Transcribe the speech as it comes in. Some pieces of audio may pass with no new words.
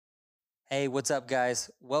Hey, what's up, guys?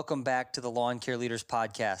 Welcome back to the Lawn Care Leaders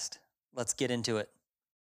Podcast. Let's get into it.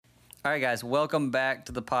 All right, guys, welcome back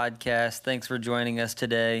to the podcast. Thanks for joining us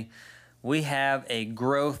today. We have a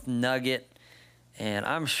growth nugget, and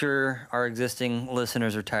I'm sure our existing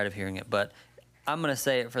listeners are tired of hearing it, but I'm going to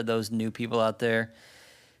say it for those new people out there.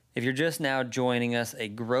 If you're just now joining us, a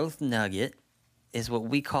growth nugget is what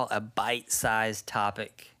we call a bite-sized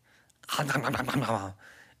topic.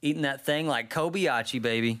 Eating that thing like Kobayashi,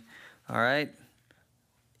 baby. All right.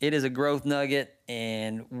 It is a growth nugget,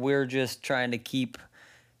 and we're just trying to keep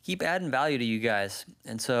adding value to you guys.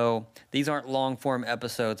 And so these aren't long form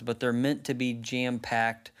episodes, but they're meant to be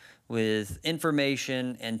jam-packed with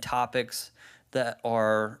information and topics that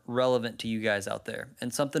are relevant to you guys out there,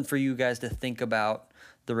 and something for you guys to think about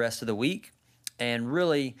the rest of the week. And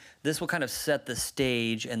really, this will kind of set the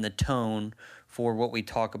stage and the tone for what we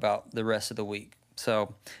talk about the rest of the week.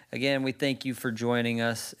 So again, we thank you for joining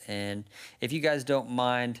us. And if you guys don't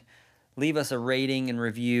mind, leave us a rating and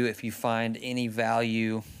review if you find any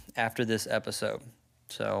value after this episode.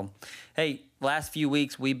 So, hey, last few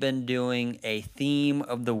weeks we've been doing a theme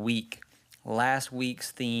of the week. Last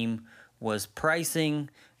week's theme was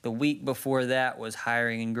pricing. The week before that was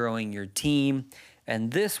hiring and growing your team.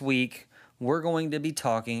 And this week we're going to be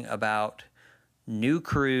talking about new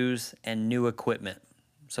crews and new equipment.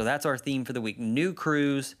 So that's our theme for the week, new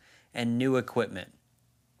crews and new equipment.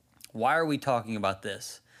 Why are we talking about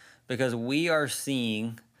this? Because we are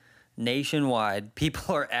seeing nationwide,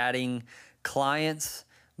 people are adding clients,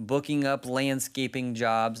 booking up landscaping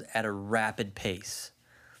jobs at a rapid pace.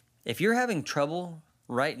 If you're having trouble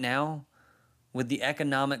right now with the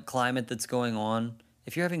economic climate that's going on,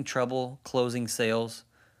 if you're having trouble closing sales,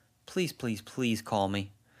 please, please, please call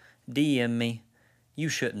me. DM me. You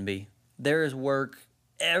shouldn't be. There is work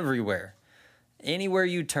everywhere. Anywhere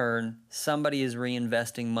you turn, somebody is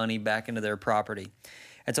reinvesting money back into their property.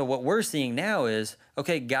 And so what we're seeing now is,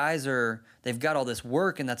 okay, they've got all this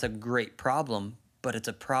work, and that's a great problem, but it's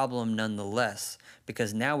a problem nonetheless,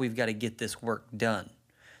 because now we've got to get this work done.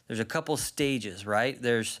 There's a couple stages, right?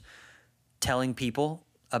 There's telling people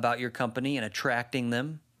about your company and attracting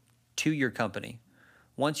them to your company.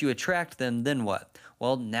 Once you attract them, then what?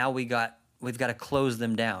 Well, now we've got to close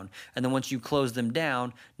them down. And then once you close them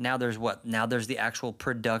down, now there's what? Now there's the actual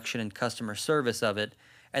production and customer service of it.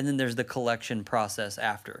 And then there's the collection process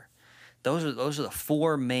after. Those are the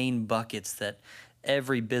four main buckets that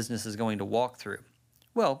every business is going to walk through.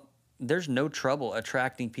 Well, there's no trouble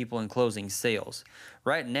attracting people and closing sales.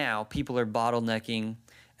 Right now, people are bottlenecking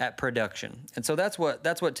at production. And so that's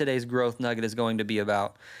what today's growth nugget is going to be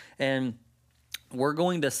about. And we're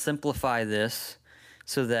going to simplify this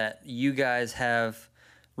so that you guys have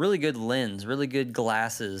really good lens, really good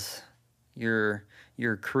glasses, your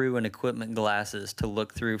crew and equipment glasses to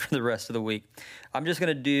look through for the rest of the week. I'm just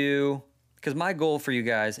going to do, because my goal for you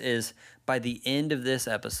guys is by the end of this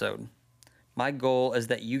episode, my goal is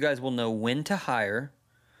that you guys will know when to hire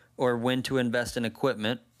or when to invest in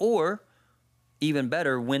equipment, or even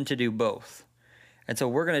better, when to do both. And so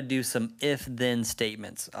we're going to do some if-then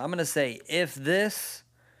statements. I'm going to say, if this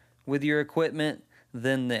with your equipment,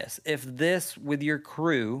 then this. If this with your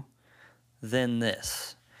crew, then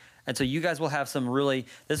this. And so you guys will have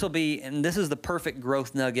this is the perfect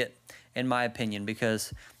growth nugget in my opinion,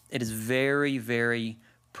 because it is very, very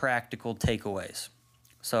practical takeaways.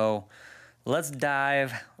 So let's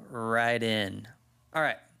dive right in. All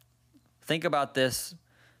right. Think about this.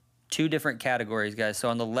 Two different categories, guys. So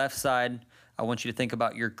on the left side, I want you to think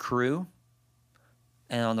about your crew.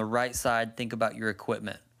 And on the right side, think about your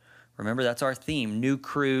equipment. Remember, that's our theme, new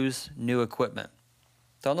crews, new equipment.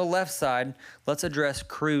 So on the left side, let's address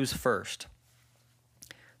crews first.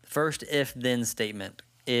 The first if-then statement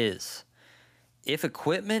is, if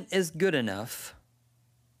equipment is good enough,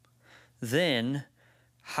 then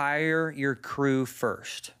hire your crew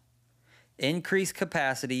first. Increase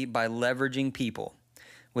capacity by leveraging people.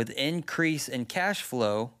 With increase in cash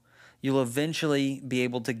flow, you'll eventually be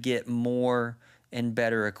able to get more and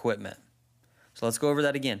better equipment. So let's go over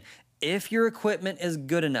that again. If your equipment is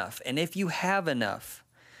good enough, and if you have enough,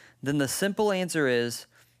 then the simple answer is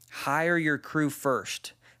hire your crew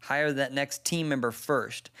first. Hire that next team member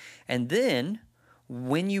first. And then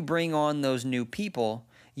when you bring on those new people,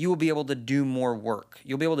 you will be able to do more work.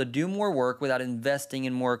 You'll be able to do more work without investing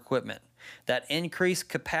in more equipment. That increased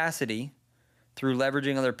capacity through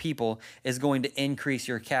leveraging other people is going to increase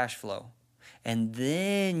your cash flow. And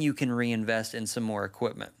then you can reinvest in some more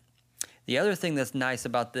equipment. The other thing that's nice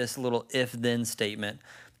about this little if-then statement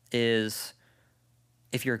is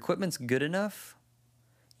if your equipment's good enough,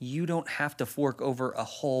 you don't have to fork over a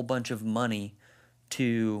whole bunch of money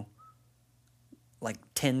to like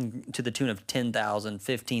 10 to the tune of $10,000,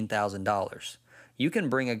 $15,000. You can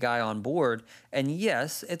bring a guy on board, and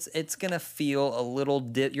yes, it's gonna feel a little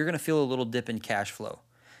dip. You're gonna feel a little dip in cash flow.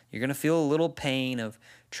 You're gonna feel a little pain of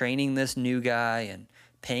training this new guy and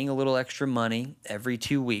paying a little extra money every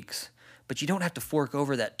 2 weeks. But you don't have to fork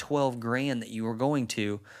over that 12 grand that you were going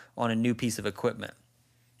to on a new piece of equipment.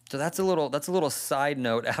 So that's a little side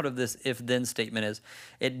note out of this if-then statement is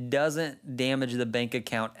it doesn't damage the bank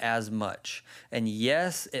account as much. And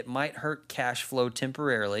yes, it might hurt cash flow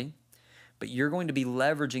temporarily, but you're going to be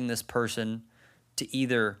leveraging this person to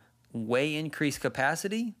either way increase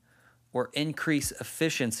capacity or increase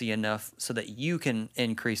efficiency enough so that you can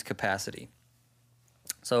increase capacity.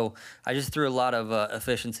 So I just threw a lot of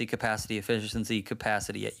efficiency, capacity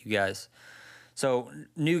at you guys. So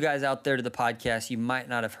new guys out there to the podcast, you might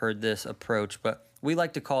not have heard this approach, but we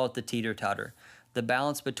like to call it the teeter-totter, the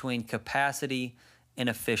balance between capacity and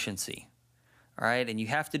efficiency. All right, and you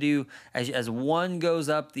have to do, as one goes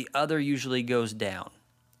up, the other usually goes down.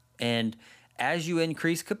 And as you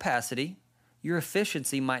increase capacity, your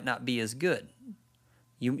efficiency might not be as good.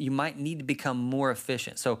 You might need to become more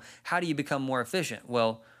efficient. So how do you become more efficient?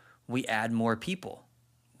 Well, we add more people.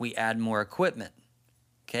 We add more equipment.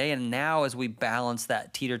 Okay, and now as we balance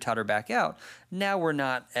that teeter-totter back out, now we're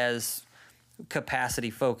not as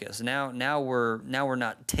capacity focused. Now we're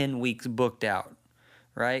not 10 weeks booked out,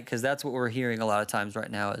 right? Because that's what we're hearing a lot of times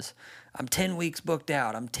right now is, I'm 10 weeks booked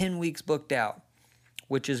out. I'm 10 weeks booked out,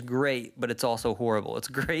 which is great, but it's also horrible. It's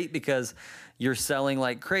great because you're selling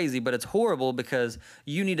like crazy, but it's horrible because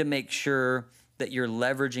you need to make sure that you're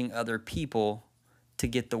leveraging other people to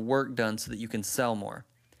get the work done so that you can sell more.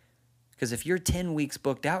 Because if you're 10 weeks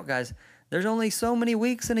booked out, guys, there's only so many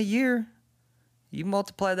weeks in a year. You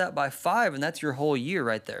multiply that by 5, and that's your whole year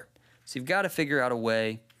right there. So you've got to figure out a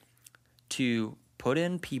way to put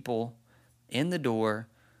in people in the door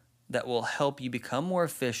that will help you become more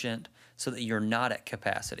efficient so that you're not at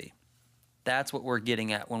capacity. That's what we're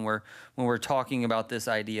getting at when we're talking about this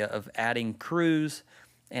idea of adding crews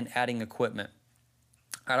and adding equipment.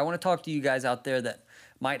 All right, I want to talk to you guys out there that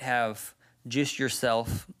might have just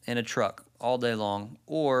yourself in a truck all day long,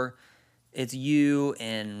 or it's you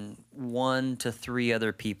and 1 to 3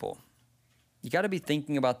 other people. You got to be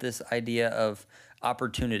thinking about this idea of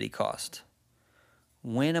opportunity cost.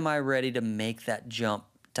 When am I ready to make that jump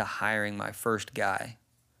to hiring my first guy?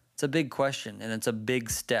 It's a big question, and it's a big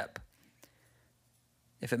step.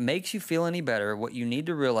 If it makes you feel any better, what you need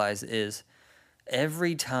to realize is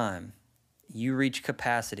every time you reach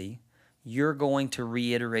capacity, you're going to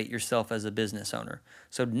reiterate yourself as a business owner.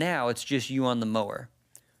 So now it's just you on the mower.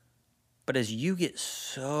 But as you get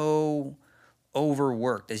so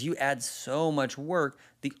overworked, as you add so much work,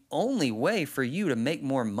 the only way for you to make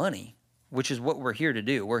more money, which is what we're here to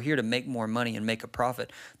do, we're here to make more money and make a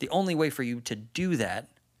profit. The only way for you to do that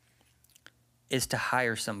is to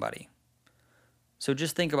hire somebody. So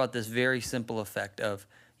just think about this very simple effect of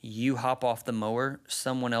you hop off the mower,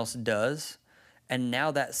 someone else does, and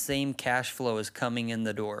now that same cash flow is coming in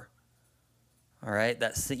the door. All right,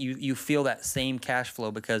 you feel that same cash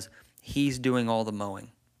flow because he's doing all the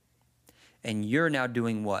mowing. And you're now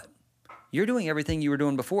doing what? You're doing everything you were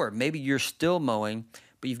doing before. Maybe you're still mowing,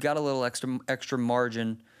 but you've got a little extra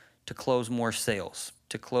margin to close more sales,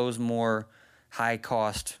 to close more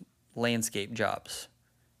high-cost landscape jobs.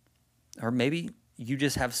 Or maybe you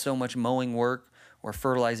just have so much mowing work or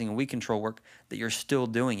fertilizing and weed control work that you're still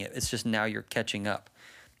doing it. It's just now you're catching up.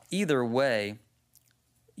 Either way,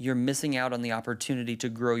 you're missing out on the opportunity to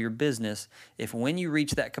grow your business if when you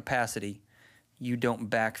reach that capacity, you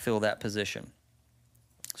don't backfill that position.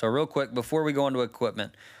 So real quick, before we go into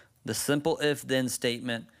equipment, the simple if-then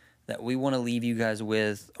statement that we want to leave you guys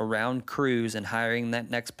with around crews and hiring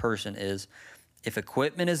that next person is, if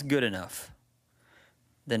equipment is good enough,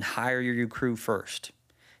 then hire your crew first.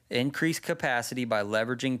 Increase capacity by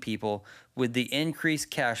leveraging people. With the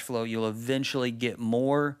increased cash flow, you'll eventually get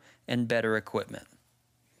more and better equipment.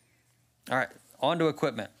 All right, on to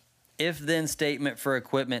equipment. If-then statement for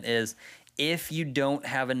equipment is, if you don't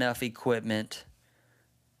have enough equipment,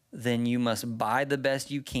 then you must buy the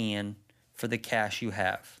best you can for the cash you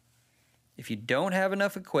have. If you don't have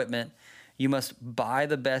enough equipment, you must buy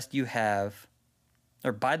the best you have,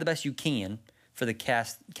 or buy the best you can for the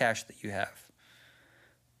cash that you have.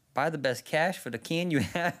 Buy the best cash for the can you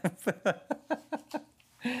have.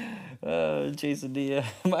 Jason Dia.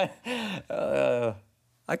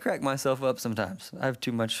 I crack myself up sometimes. I have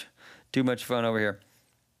too much fun over here.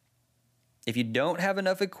 If you don't have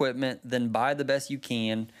enough equipment, then buy the best you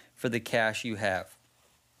can for the cash you have.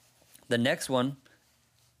 The next one,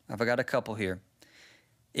 I've got a couple here.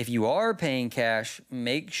 If you are paying cash,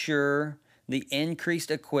 make sure the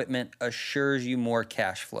increased equipment assures you more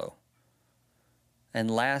cash flow. And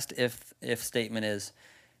last if statement is,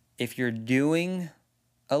 if you're doing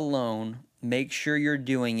a loan, make sure you're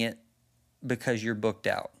doing it because you're booked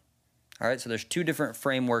out. All right, so there's two different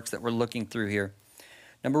frameworks that we're looking through here.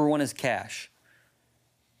 Number one is cash.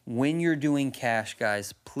 When you're doing cash,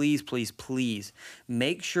 guys, please, please, please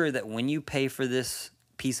make sure that when you pay for this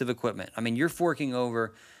piece of equipment, I mean, you're forking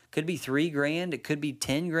over, could be $3,000, it could be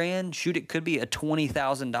 10 grand, shoot, it could be a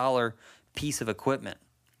 $20,000 piece of equipment.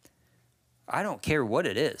 I don't care what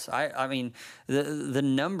it is. I mean, the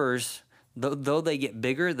numbers, though they get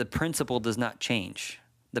bigger, the principle does not change.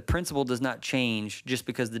 The principle does not change just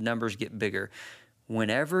because the numbers get bigger.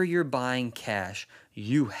 Whenever you're buying cash,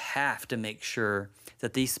 you have to make sure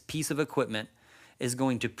that this piece of equipment is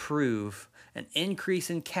going to prove an increase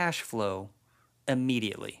in cash flow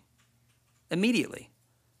immediately. Immediately.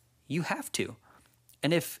 You have to.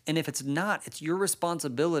 And if it's not, it's your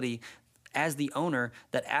responsibility as the owner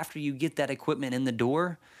that after you get that equipment in the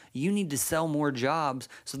door, you need to sell more jobs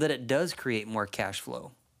so that it does create more cash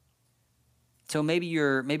flow. So maybe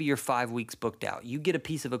you're 5 weeks booked out. You get a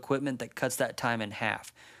piece of equipment that cuts that time in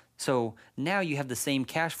half. So now you have the same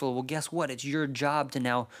cash flow. Well, guess what? It's your job to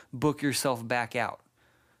now book yourself back out.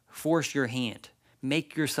 Force your hand.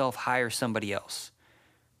 Make yourself hire somebody else.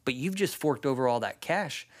 But you've just forked over all that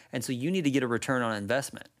cash, and so you need to get a return on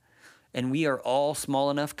investment. And we are all small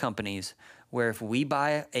enough companies where if we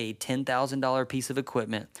buy a $10,000 piece of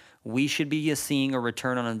equipment, we should be seeing a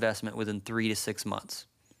return on investment within 3 to 6 months.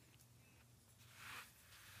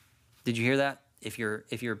 Did you hear that? If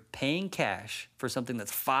you're paying cash for something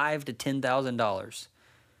that's $5,000 to $10,000,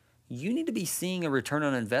 you need to be seeing a return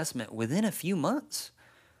on investment within a few months,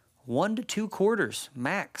 1 to 2 quarters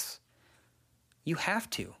max. You have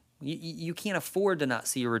to. You can't afford to not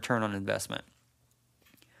see a return on investment.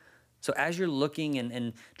 So as you're looking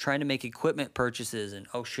and trying to make equipment purchases and,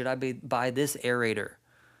 oh, should I buy this aerator?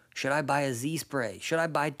 Should I buy a Z-Spray? Should I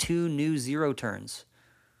buy 2 new zero turns?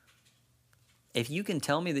 If you can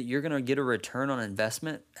tell me that you're going to get a return on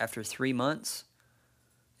investment after 3 months,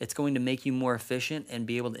 it's going to make you more efficient and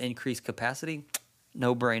be able to increase capacity,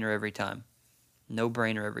 no brainer every time. No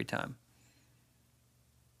brainer every time.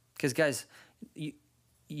 Because guys,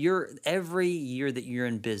 you're every year that you're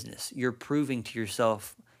in business, you're proving to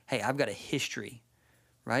yourself, hey, I've got a history,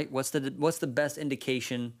 right? What's the best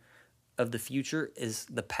indication of the future is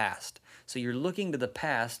the past. So you're looking to the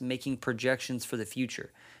past, making projections for the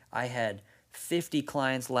future. I had 50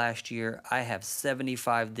 clients last year. I have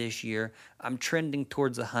 75 this year. I'm trending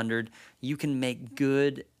towards 100. You can make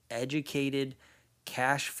good, educated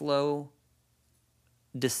cash flow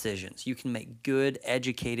decisions. You can make good,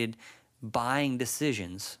 educated buying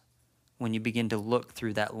decisions when you begin to look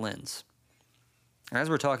through that lens. As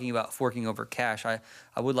we're talking about forking over cash, I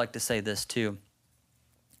would like to say this too.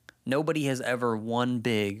 Nobody has ever won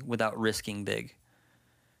big without risking big.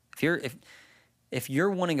 If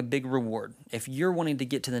you're wanting a big reward, if you're wanting to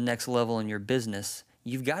get to the next level in your business,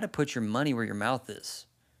 you've got to put your money where your mouth is.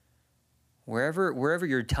 Wherever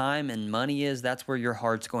your time and money is, that's where your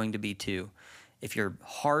heart's going to be too. If your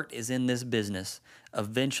heart is in this business,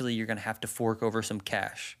 eventually you're going to have to fork over some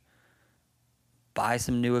cash, buy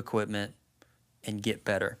some new equipment, and get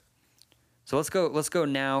better. So let's go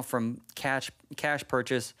now from cash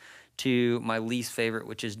purchase to my least favorite,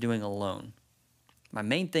 which is doing a loan. My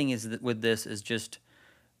main thing is that with this is just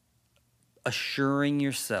assuring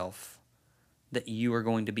yourself that you are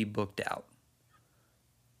going to be booked out.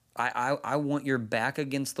 I want your back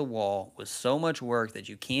against the wall with so much work that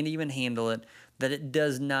you can't even handle it, that it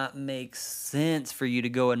does not make sense for you to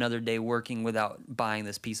go another day working without buying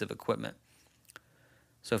this piece of equipment.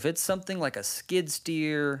 So if it's something like a skid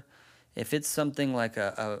steer, if it's something like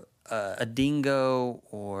a dingo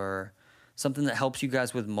or something that helps you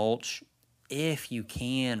guys with mulch, if you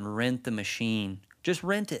can rent the machine, just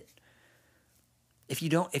rent it. If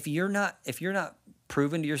you're not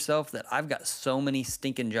proving to yourself that I've got so many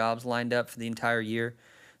stinking jobs lined up for the entire year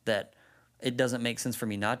that it doesn't make sense for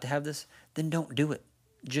me not to have this, then don't do it.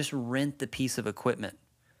 Just rent the piece of equipment,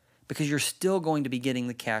 because you're still going to be getting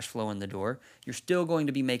the cash flow in the door. You're still going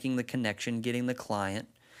to be making the connection, getting the client,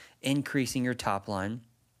 increasing your top line,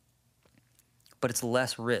 but it's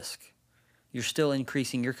less risk. You're still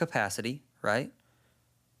increasing your capacity, right?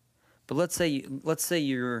 But let's say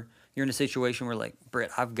you're in a situation where, like,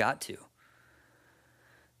 Britt, I've got to.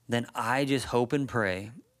 Then I just hope and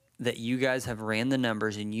pray that you guys have ran the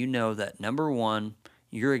numbers and you know that, number one,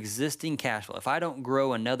 your existing cash flow, if I don't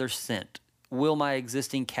grow another cent, will my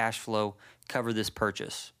existing cash flow cover this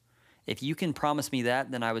purchase? If you can promise me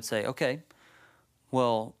that, then I would say, okay,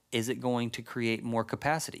 well, is it going to create more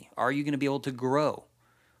capacity? Are you going to be able to grow?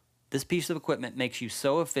 This piece of equipment makes you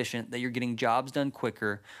so efficient that you're getting jobs done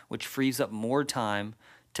quicker, which frees up more time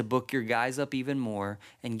to book your guys up even more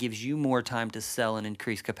and gives you more time to sell and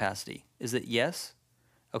increase capacity. Is it yes?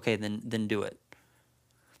 Okay, then do it.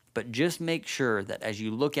 But just make sure that as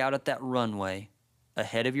you look out at that runway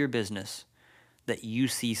ahead of your business, that you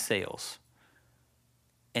see sales.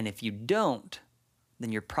 And if you don't,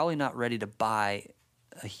 then you're probably not ready to buy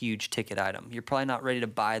a huge ticket item. You're probably not ready to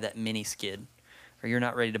buy that mini skid, or you're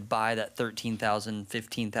not ready to buy that $13,000,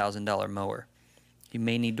 $15,000 mower. You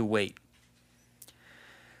may need to wait.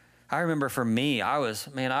 I remember for me, I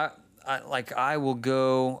will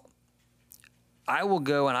go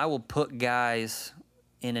and I will put guys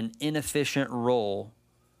in an inefficient role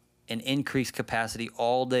and increase capacity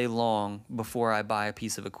all day long before I buy a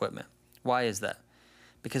piece of equipment. Why is that?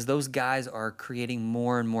 Because those guys are creating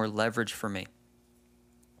more and more leverage for me.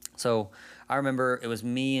 So I remember it was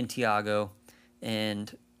me and Tiago,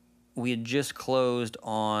 and we had just closed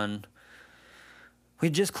on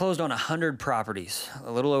 100 properties,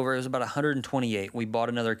 a little over. It was about 128. We bought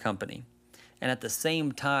another company. And at the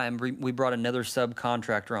same time, we brought another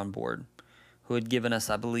subcontractor on board who had given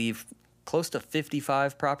us, I believe, close to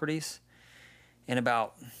 55 properties. And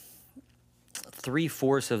about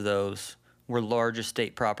 3/4 of those were large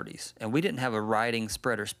estate properties. And we didn't have a riding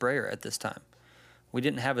spreader sprayer at this time. We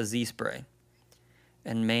didn't have a Z-Spray.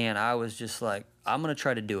 And man, I was just like, I'm going to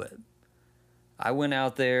try to do it. I went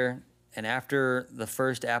out there, and after the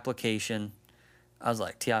first application, I was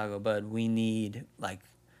like, Tiago, bud, we need,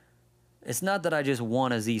 it's not that I just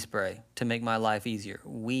want a Z-Spray to make my life easier.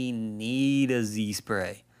 We need a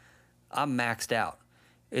Z-Spray. I'm maxed out.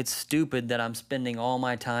 It's stupid that I'm spending all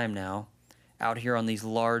my time now out here on these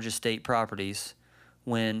large estate properties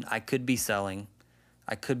when I could be selling,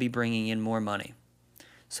 I could be bringing in more money.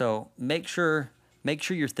 So make sure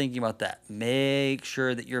you're thinking about that. Make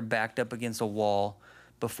sure that you're backed up against a wall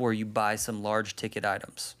before you buy some large ticket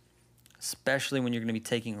items, especially when you're going to be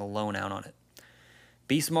taking a loan out on it.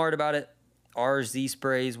 Be smart about it. Our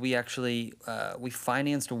Z-Sprays, we actually we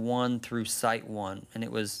financed one through SiteOne, and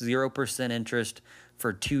it was 0% interest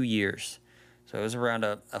for 2 years. So it was around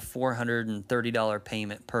a $430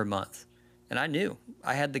 payment per month. And I knew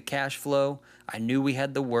I had the cash flow, I knew we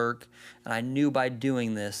had the work, and I knew by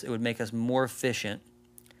doing this it would make us more efficient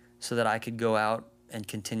so that I could go out and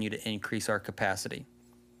continue to increase our capacity.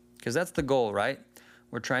 Because that's the goal, right?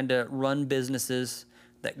 We're trying to run businesses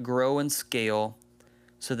that grow and scale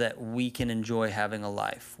so that we can enjoy having a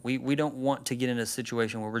life. We don't want to get in a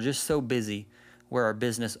situation where we're just so busy where our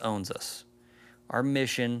business owns us. Our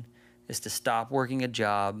mission is to stop working a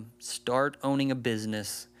job, start owning a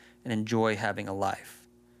business, and enjoy having a life.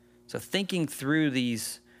 So thinking through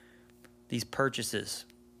these purchases,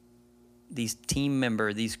 these team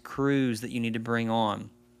member, these crews that you need to bring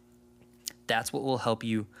on, that's what will help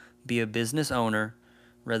you be a business owner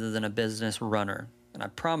rather than a business runner. And I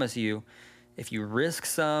promise you, if you risk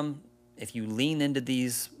some, if you lean into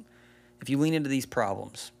these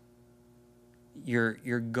problems,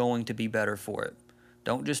 you're going to be better for it.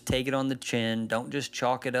 Don't just take it on the chin. Don't just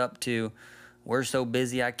chalk it up to, we're so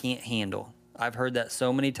busy I can't handle. I've heard that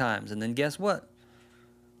so many times. And then guess what?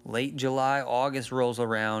 Late July, August rolls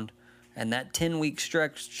around, and that 10-week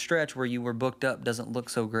stretch where you were booked up doesn't look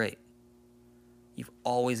so great. You've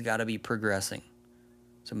always got to be progressing.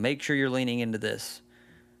 So make sure you're leaning into this.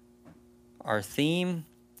 Our theme,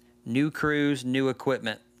 new crews, new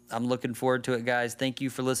equipment. I'm looking forward to it, guys. Thank you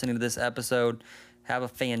for listening to this episode. Have a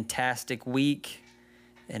fantastic week,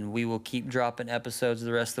 and we will keep dropping episodes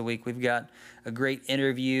the rest of the week. We've got a great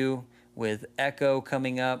interview with Echo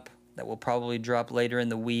coming up that will probably drop later in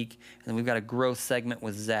the week. And then we've got a growth segment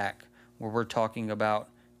with Zach where we're talking about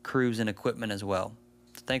crews and equipment as well.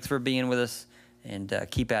 So thanks for being with us, and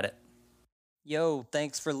keep at it. Yo,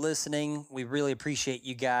 thanks for listening. We really appreciate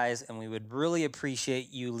you guys, and we would really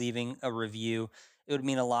appreciate you leaving a review. It would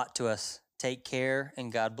mean a lot to us. Take care,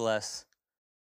 and God bless.